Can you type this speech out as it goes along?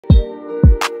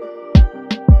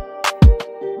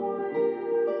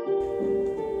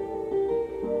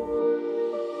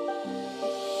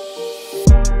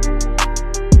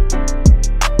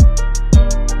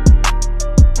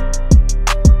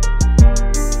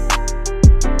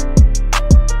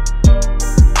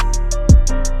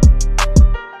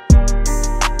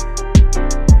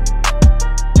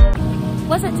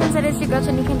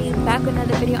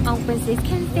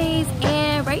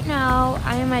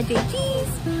at JG's.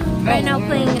 Right now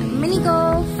playing mini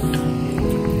golf.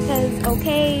 Because,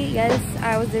 okay, yes,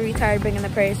 I was the retard bringing the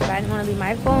purse, but I didn't want to leave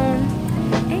my phone.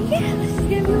 And yeah, this is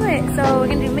gonna be lit. So we're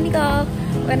gonna do mini golf.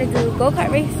 We're gonna do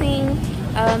go-kart racing.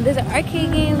 There's an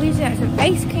arcade game. We just have some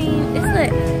ice cream. It's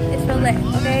lit. It's real lit.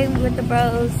 Okay, with the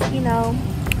bros, you know.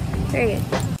 Period.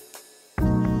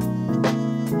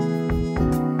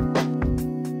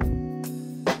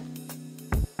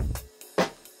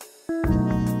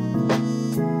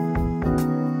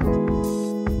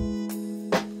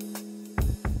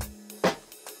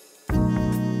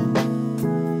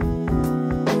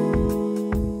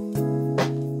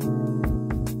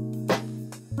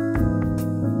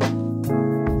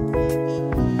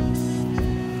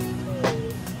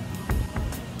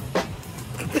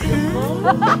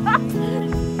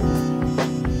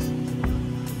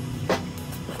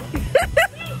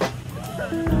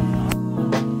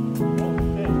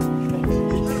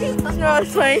 No,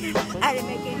 it's fine. I didn't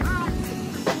make it.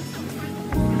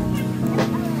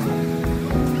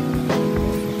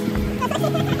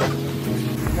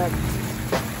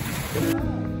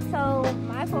 So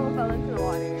my phone fell into the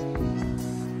water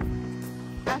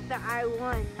after I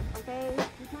won. Okay.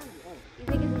 You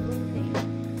think it's a good thing?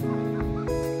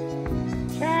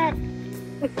 Check.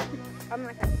 I'm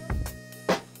not gonna.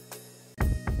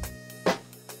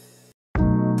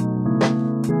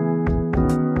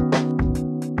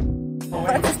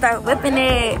 About to start whipping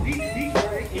it.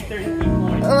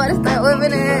 I'm about to start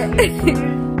whipping it.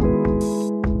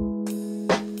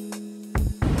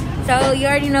 So you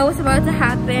already know what's about to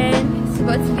happen. It's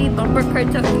about to be bumper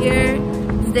carts up here.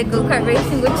 It's the go-kart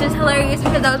racing, which is hilarious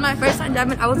because that was my first time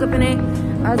driving. I was whipping it.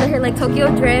 I was out here like Tokyo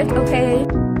Drift, okay.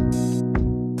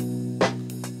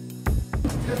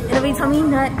 And nobody told me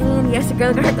nothing. Yes, the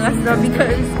girl got her glasses on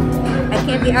because I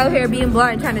can't be out here being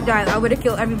blind trying to drive. I would have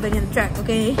killed everybody in the track,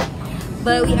 okay?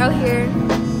 But we out here.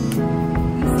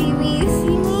 You see me? You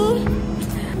see me?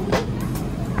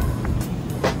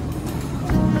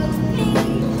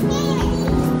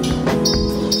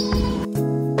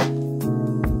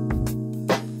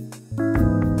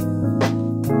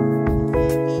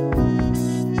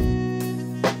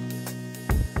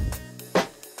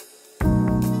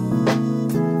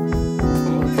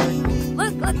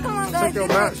 Look, come on, guys.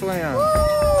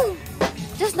 Woo!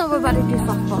 Just know we're about to do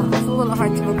softball. It's a little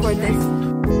hard to record this.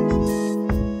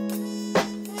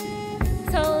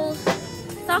 So,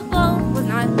 softball was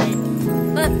not lit.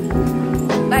 But,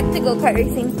 back to go-kart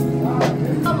racing.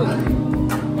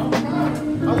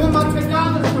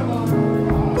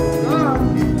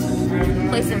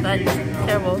 Placing bets.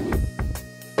 Terrible.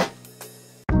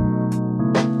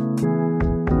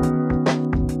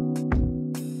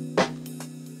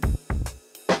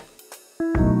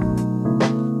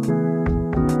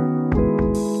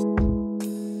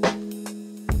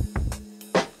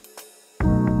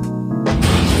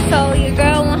 So your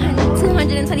girl won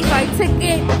 225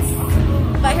 tickets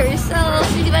by herself.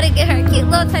 She's about to get her cute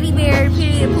little teddy bear.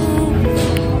 Period.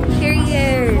 Poo.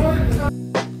 Period.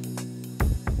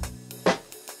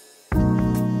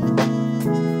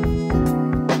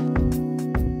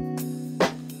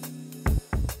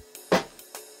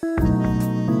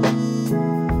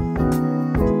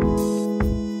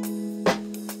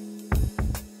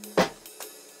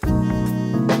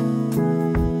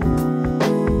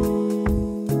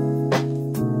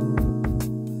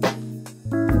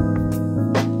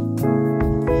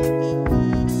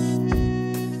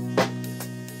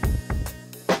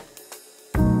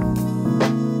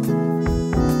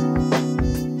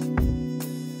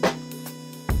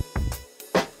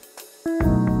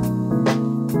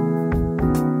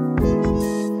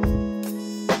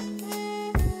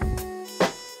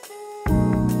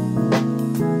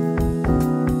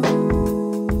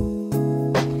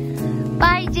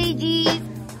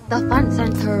 The fun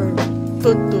center.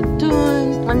 Dun, dun,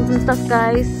 dun. Fun and stuff,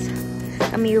 guys.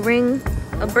 Got me a ring,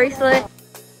 a bracelet.